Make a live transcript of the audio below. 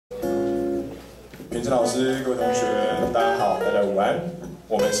品珍老师、各位同学，大家好，大家午安。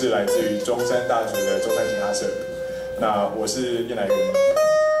我们是来自于中山大学的中山吉他社。那我是叶乃云，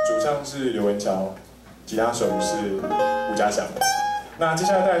主唱是刘文乔，吉他手是吴家祥。那接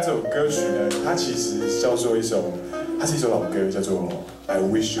下来带来这首歌曲呢，它其实它是一首老歌，叫做《I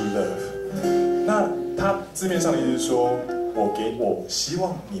Wish You Love》。那它字面上的意思是说，我希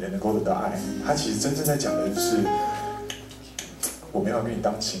望你能够得到爱。它其实真正在讲的就是，我没有跟你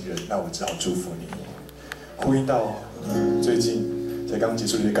当情人，那我只好祝福你。呼应到最近才刚结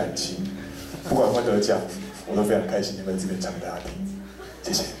束的一些感情，不管会得奖，我都非常开心能够在这边唱给大家听。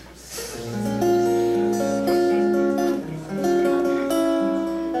谢谢。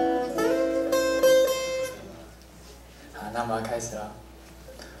好，那我们要开始了。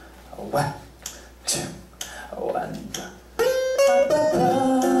One, two, one.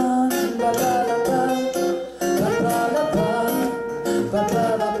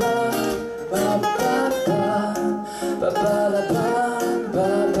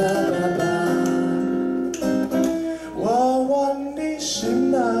 我愿你心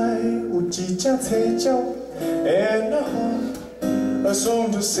内有一只青鸟 and a heart, a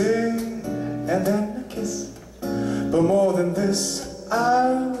song to sing and then a kiss. But more than this, I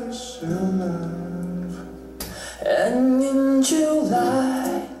wish you love. And in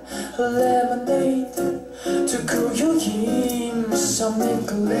July, lemonade to cool you in some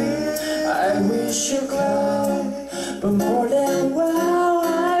Nicolay. I wish you cloud, but more than wow,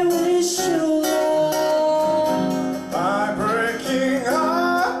 I wish you love. My breaking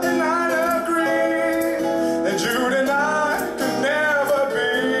heart, and I'd agree that you and I could never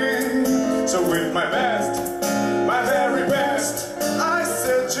be. So with my best, my very best, I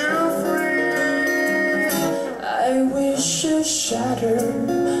set you free. I wish you shelter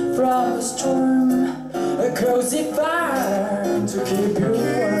from the storm, a cozy fire to keep you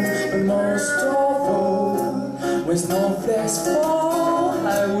warm. But most of all, when snowflakes fall,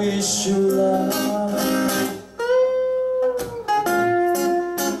 I wish you love.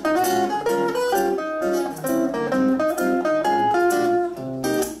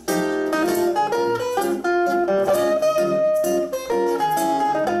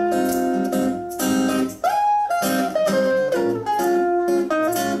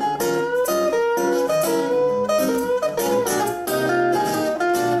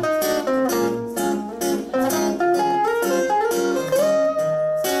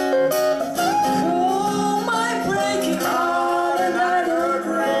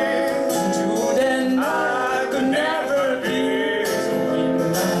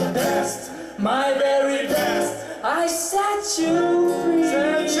 My very best, I set you free.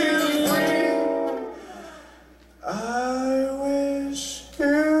 Set you free. I wish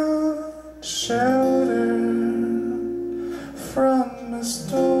you shelter from the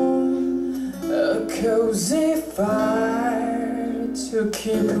storm, a cozy fire to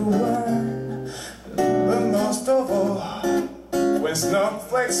keep you warm. but most of all, when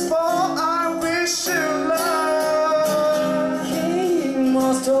snowflakes fall, I wish you love. Hey,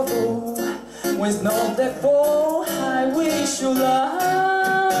 most of all, when snowflakes fall, I wish you love.